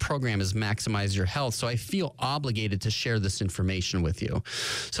title of this program is Maximize Your Health. So I feel obligated to share this information with you.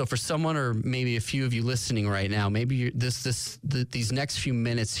 So for someone, or maybe a few of you listening right now, maybe these next few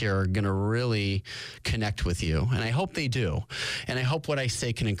minutes here are going to really connect with you. And I hope they do. And I hope what I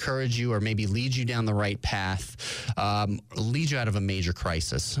say can encourage you or maybe lead you down the right path, lead you out of a major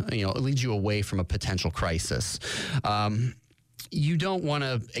crisis, lead you away from a potential crisis. You don't want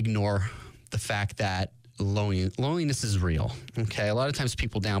to ignore the fact that loneliness is real. Okay. A lot of times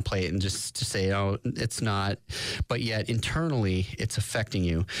people downplay it and just to say, oh, it's not, but yet internally it's affecting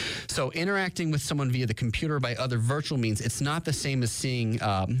you. So interacting with someone via the computer or by other virtual means, it's not the same as seeing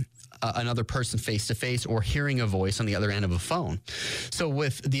another person face to face or hearing a voice on the other end of a phone. So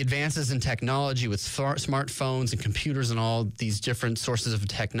with the advances in technology, with smartphones and computers and all these different sources of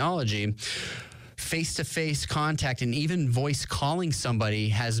technology, face-to-face contact and even voice calling somebody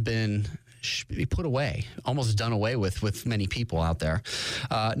has been put away, almost done away with many people out there.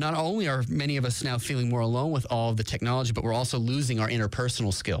 Not only are many of us now feeling more alone with all of the technology, but we're also losing our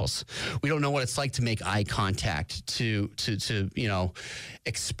interpersonal skills. We don't know what it's like to make eye contact, to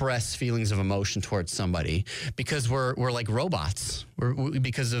express feelings of emotion towards somebody, because we're like robots. We're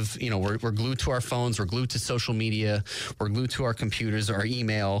glued to our phones, we're glued to social media, we're glued to our computers, our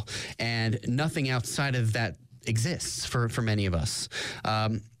email, and nothing outside of that exists for many of us.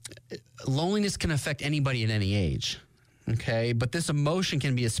 Loneliness can affect anybody at any age. Okay, but this emotion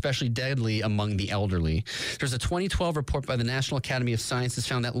can be especially deadly among the elderly. There's a 2012 report by the National Academy of Sciences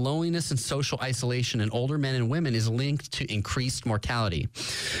found that loneliness and social isolation in older men and women is linked to increased mortality.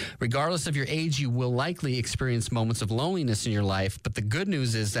 Regardless of your age, you will likely experience moments of loneliness in your life, but the good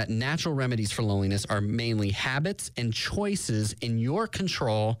news is that natural remedies for loneliness are mainly habits and choices in your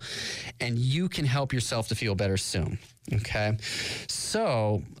control, and you can help yourself to feel better soon. Okay,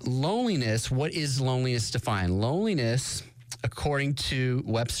 so loneliness, what is loneliness defined? Loneliness, according to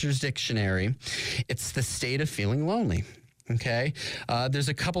Webster's Dictionary, it's the state of feeling lonely. Okay, there's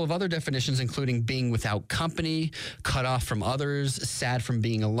a couple of other definitions, including being without company, cut off from others, sad from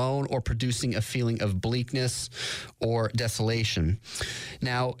being alone, or producing a feeling of bleakness or desolation.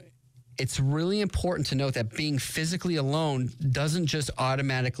 Now, it's really important to note that being physically alone doesn't just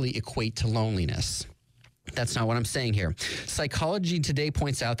automatically equate to loneliness. That's not what I'm saying here. Psychology Today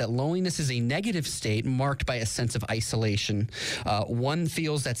points out that loneliness is a negative state marked by a sense of isolation. One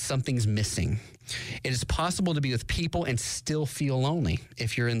feels that something's missing. It is possible to be with people and still feel lonely.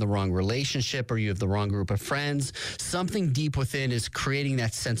 If you're in the wrong relationship or you have the wrong group of friends, something deep within is creating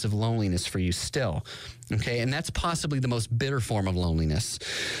that sense of loneliness for you still. Okay, and that's possibly the most bitter form of loneliness.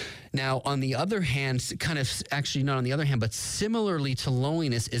 Now, on the other hand, not on the other hand, but similarly to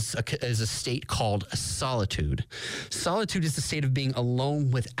loneliness is a state called solitude. Solitude is the state of being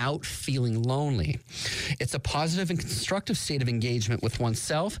alone without feeling lonely. It's a positive and constructive state of engagement with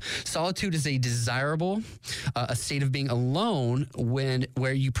oneself. Solitude is a desirable, a state of being alone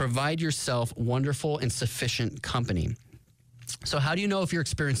where you provide yourself wonderful and sufficient company. So how do you know if you're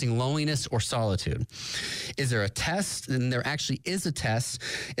experiencing loneliness or solitude? Is there a test? And there actually is a test.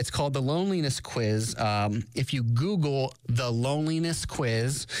 It's called the Loneliness Quiz. If you Google the Loneliness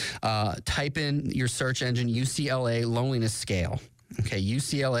Quiz, type in your search engine UCLA Loneliness Scale. Okay,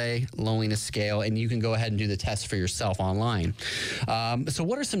 UCLA Loneliness Scale, and you can go ahead and do the test for yourself online. So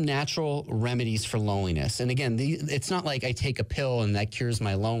what are some natural remedies for loneliness? And again, it's not like I take a pill and that cures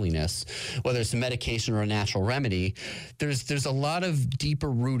my loneliness, whether it's a medication or a natural remedy. There's a lot of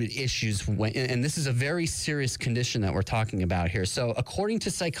deeper rooted issues, and this is a very serious condition that we're talking about here. So according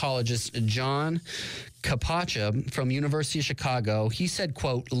to psychologist John Kapacha from University of Chicago, he said,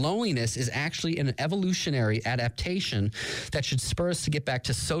 quote, loneliness is actually an evolutionary adaptation that should spur us to get back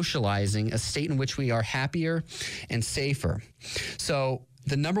to socializing, a state in which we are happier and safer. So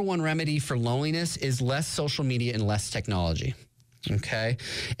the number one remedy for loneliness is less social media and less technology. Okay.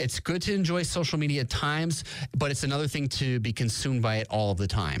 It's good to enjoy social media at times, but it's another thing to be consumed by it all of the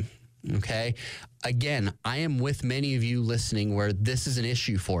time. Okay. Again, I am with many of you listening where this is an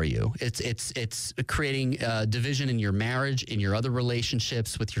issue for you. It's creating division in your marriage, in your other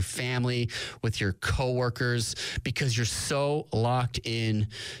relationships, with your family, with your coworkers, because you're so locked in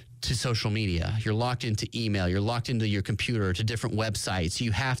to social media. You're locked into email. You're locked into your computer, to different websites.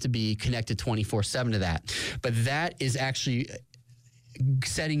 You have to be connected 24/7 to that. But that is actually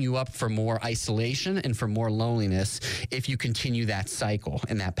setting you up for more isolation and for more loneliness if you continue that cycle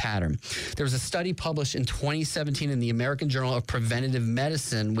and that pattern. There was a study published in 2017 in the American Journal of Preventive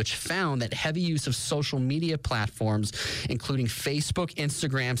Medicine, which found that heavy use of social media platforms, including Facebook,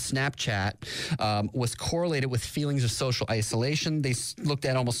 Instagram, Snapchat, was correlated with feelings of social isolation. They looked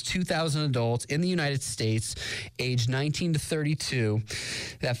at almost 2,000 adults in the United States, aged 19 to 32,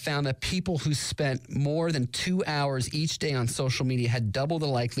 that found that people who spent more than 2 hours each day on social media had double the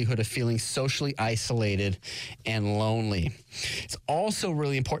likelihood of feeling socially isolated and lonely. It's also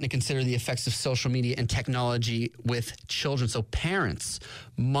really important to consider the effects of social media and technology with children. So parents,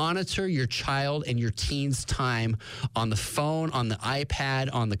 monitor your child and your teen's time on the phone, on the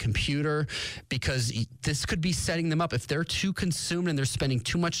iPad, on the computer, because this could be setting them up. If they're too consumed and they're spending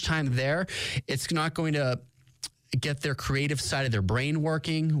too much time there, it's not going to get their creative side of their brain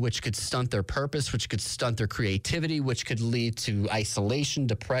working, which could stunt their purpose, which could stunt their creativity, which could lead to isolation,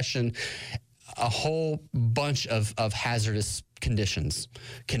 depression. A whole bunch of hazardous conditions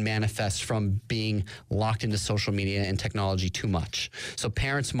can manifest from being locked into social media and technology too much. So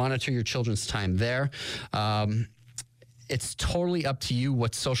parents, monitor your children's time there. It's totally up to you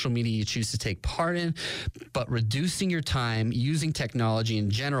what social media you choose to take part in, but reducing your time using technology in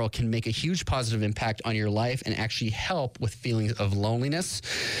general can make a huge positive impact on your life and actually help with feelings of loneliness.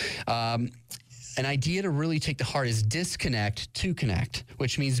 An idea to really take to heart is disconnect to connect,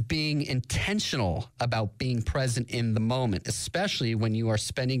 which means being intentional about being present in the moment, especially when you are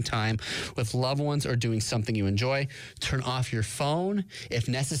spending time with loved ones or doing something you enjoy. Turn off your phone. If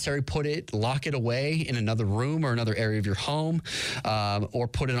necessary, lock it away in another room or another area of your home, or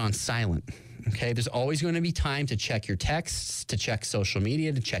put it on silent. Okay, there's always going to be time to check your texts, to check social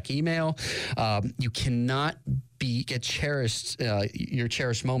media, to check email. You cannot get your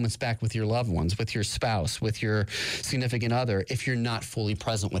cherished moments back with your loved ones, with your spouse, with your significant other, if you're not fully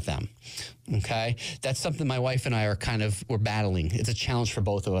present with them. Okay, that's something my wife and I we're battling. It's a challenge for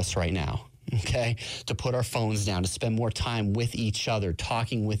both of us right now. Okay, to put our phones down, to spend more time with each other,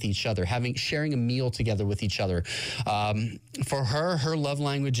 talking with each other, sharing a meal together with each other. For her love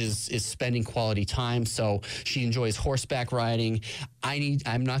language is spending quality time. So she enjoys horseback riding.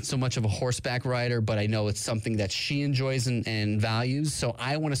 I'm not so much of a horseback rider, but I know it's something that she enjoys and values. So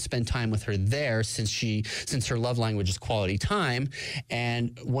I want to spend time with her there since her love language is quality time,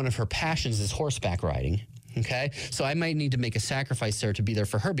 and one of her passions is horseback riding. Okay, so I might need to make a sacrifice there to be there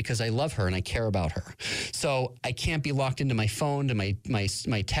for her because I love her and I care about her. So I can't be locked into my phone, to my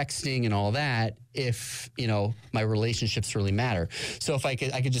texting and all that if, my relationships really matter. So if I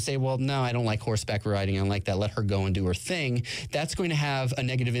could just say, well, no, I don't like horseback riding. I don't like that. Let her go and do her thing. That's going to have a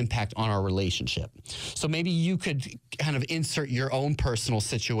negative impact on our relationship. So maybe you could kind of insert your own personal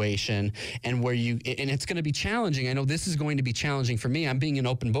situation and it's going to be challenging. I know this is going to be challenging for me. I'm being an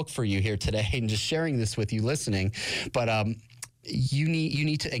open book for you here today and just sharing this with you listening. But you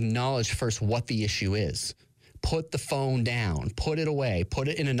need to acknowledge first what the issue is. Put the phone down, put it away, put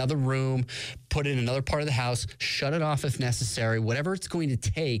it in another room, put it in another part of the house, shut it off if necessary, whatever it's going to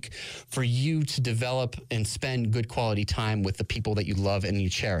take for you to develop and spend good quality time with the people that you love and you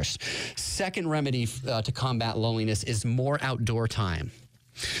cherish. Second remedy to combat loneliness is more outdoor time.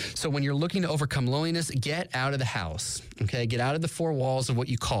 So when you're looking to overcome loneliness, get out of the house, okay? Get out of the four walls of what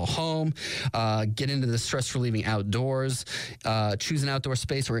you call home. Get into the stress-relieving outdoors. Choose an outdoor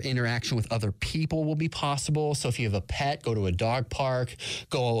space where interaction with other people will be possible. So if you have a pet, go to a dog park,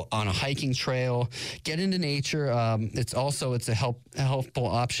 go on a hiking trail, get into nature. It's a helpful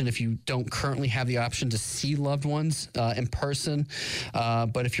option if you don't currently have the option to see loved ones in person.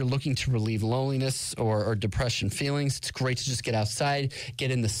 But if you're looking to relieve loneliness or depression feelings, it's great to just get outside,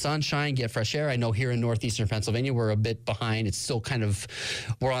 get in the sunshine, get fresh air. I know here in northeastern Pennsylvania, we're a bit behind. It's still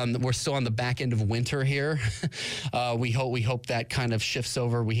we're still on the back end of winter here. We hope that kind of shifts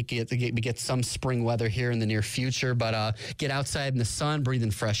over. We get some spring weather here in the near future, but get outside in the sun, breathe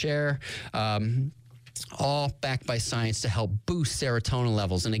in fresh air. All backed by science to help boost serotonin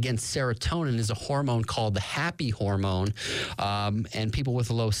levels. And again, serotonin is a hormone called the happy hormone. And people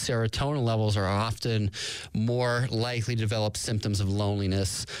with low serotonin levels are often more likely to develop symptoms of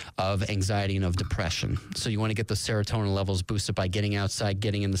loneliness, of anxiety, and of depression. So you want to get those serotonin levels boosted by getting outside,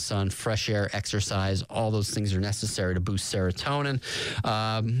 getting in the sun, fresh air, exercise. All those things are necessary to boost serotonin.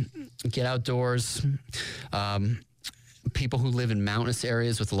 Get outdoors. People who live in mountainous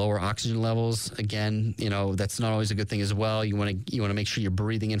areas with lower oxygen levels, again, that's not always a good thing as well. You want to make sure you're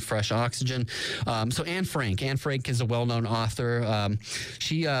breathing in fresh oxygen. So Anne Frank is a well-known author.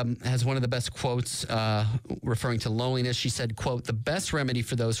 She has one of the best quotes referring to loneliness. She said, quote, "The best remedy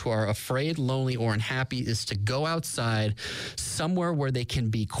for those who are afraid, lonely, or unhappy is to go outside somewhere where they can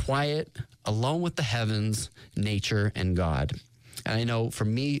be quiet, alone with the heavens, nature, and God." And I know for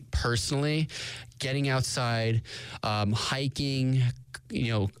me personally, getting outside, hiking,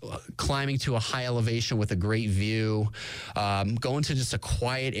 climbing to a high elevation with a great view, going to just a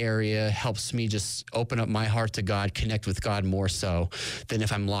quiet area helps me just open up my heart to God, connect with God more so than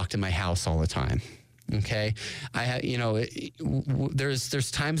if I'm locked in my house all the time. Okay,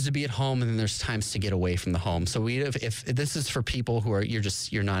 there's times to be at home, and then there's times to get away from the home. So if this is for people who are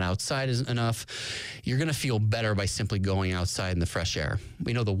you're not outside enough, you're going to feel better by simply going outside in the fresh air.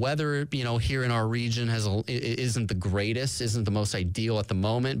 We know the weather, here in our region isn't the greatest, isn't the most ideal at the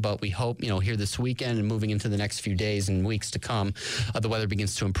moment, but we hope, here this weekend and moving into the next few days and weeks to come, the weather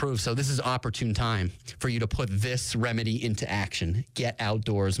begins to improve. So this is opportune time for you to put this remedy into action. Get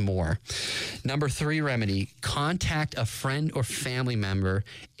outdoors more. Number 3 remedy, contact a friend or family member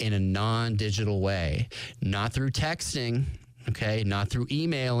in a non-digital way, not through texting, okay, not through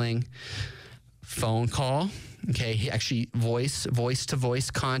emailing, phone call, okay, actually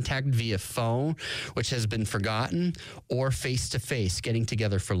voice-to-voice contact via phone, which has been forgotten, or face-to-face, getting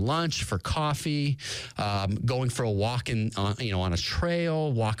together for lunch, for coffee, going for a walk on a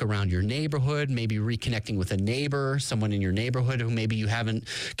trail, walk around your neighborhood, maybe reconnecting with a neighbor, someone in your neighborhood who maybe you haven't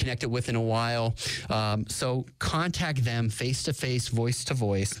connected with in a while. So contact them face-to-face,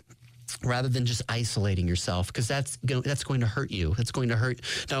 voice-to-voice, rather than just isolating yourself, because that's going to hurt you. It's going to hurt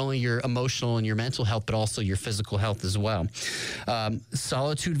not only your emotional and your mental health, but also your physical health as well.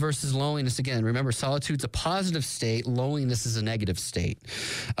 Solitude versus loneliness. Again, remember, solitude's a positive state. Loneliness is a negative state.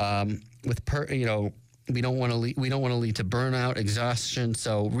 We don't want to lead to burnout, exhaustion.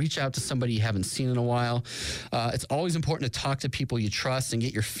 So reach out to somebody you haven't seen in a while. It's always important to talk to people you trust and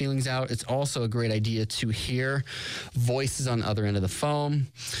get your feelings out. It's also a great idea to hear voices on the other end of the phone.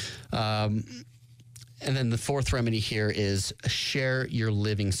 And then the 4th remedy here is share your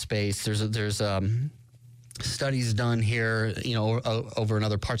living space. There's studies done here, over in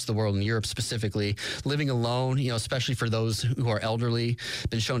other parts of the world, in Europe specifically, living alone, especially for those who are elderly,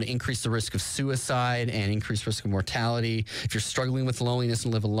 been shown to increase the risk of suicide and increase risk of mortality. If you're struggling with loneliness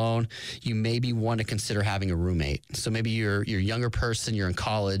and live alone, you maybe want to consider having a roommate. So maybe you're a younger person, you're in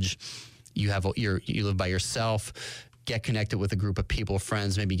college, you live by yourself. Get connected with a group of people,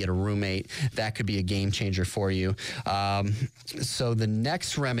 friends, maybe get a roommate. That could be a game changer for you. So the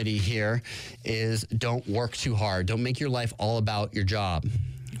next remedy here is don't work too hard. Don't make your life all about your job.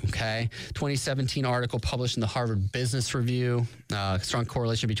 Okay. 2017 article published in the Harvard Business Review. Strong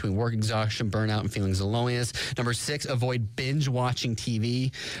correlation between work exhaustion, burnout, and feelings of loneliness. Number 6, avoid binge watching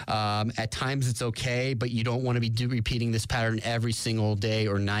TV. At times it's okay, but you don't want to be repeating this pattern every single day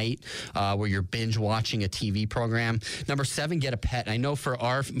or night where you're binge watching a TV program. Number 7, get a pet. I know for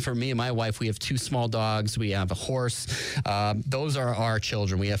me and my wife, we have 2 small dogs. We have a horse. Those are our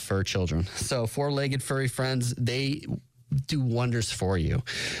children. We have fur children. So 4-legged furry friends, they do wonders for you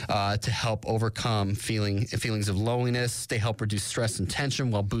to help overcome feelings of loneliness. They help reduce stress and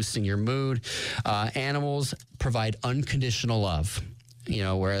tension while boosting your mood. Animals provide unconditional love.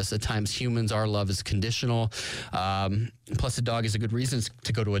 whereas at times humans, our love is conditional. Plus, a dog is a good reason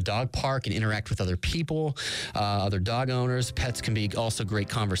to go to a dog park and interact with other people, other dog owners. Pets can be also great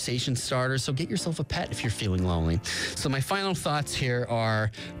conversation starters. So get yourself a pet if you're feeling lonely. So my final thoughts here are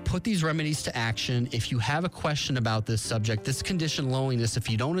put these remedies to action. If you have a question about this subject, this condition, loneliness, if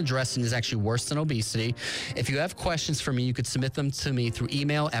you don't address it, is actually worse than obesity. If you have questions for me, you could submit them to me through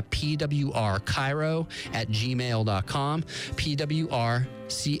email at pwrchiro@gmail.com.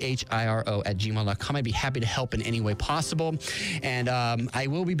 pwrchiro@gmail.com. I'd be happy to help in any way possible. And I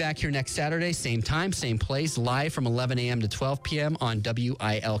will be back here next Saturday, same time, same place, live from 11 a.m. to 12 p.m. on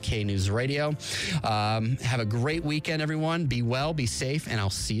WILK News Radio. Have a great weekend, everyone. Be well, be safe, and I'll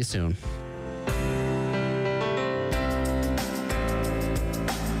see you soon.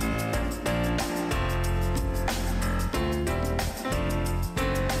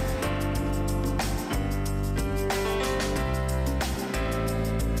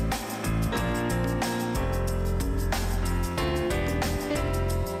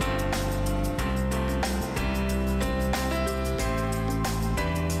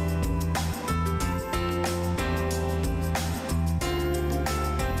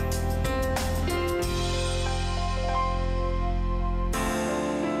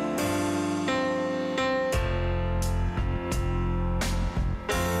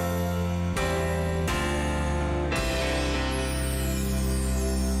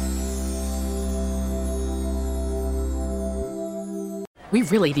 We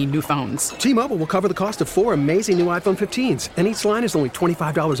really need new phones. T-Mobile will cover the cost of 4 amazing new iPhone 15s, and each line is only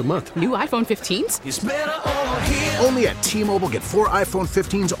 $25 a month. New iPhone 15s? It's better over here. Only at T-Mobile, get 4 iPhone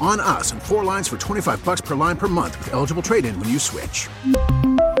 15s on us and 4 lines for $25 per line per month with eligible trade-in when you switch.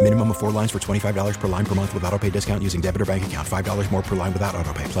 Minimum of 4 lines for $25 per line per month with autopay discount using debit or bank account. $5 more per line without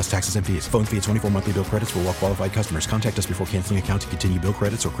autopay, plus taxes and fees. Phone fee at 24 monthly bill credits for well-qualified customers. Contact us before canceling account to continue bill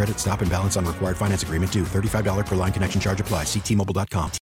credits or credit stop and balance on required finance agreement due. $35 per line connection charge applies. See T-Mobile.com.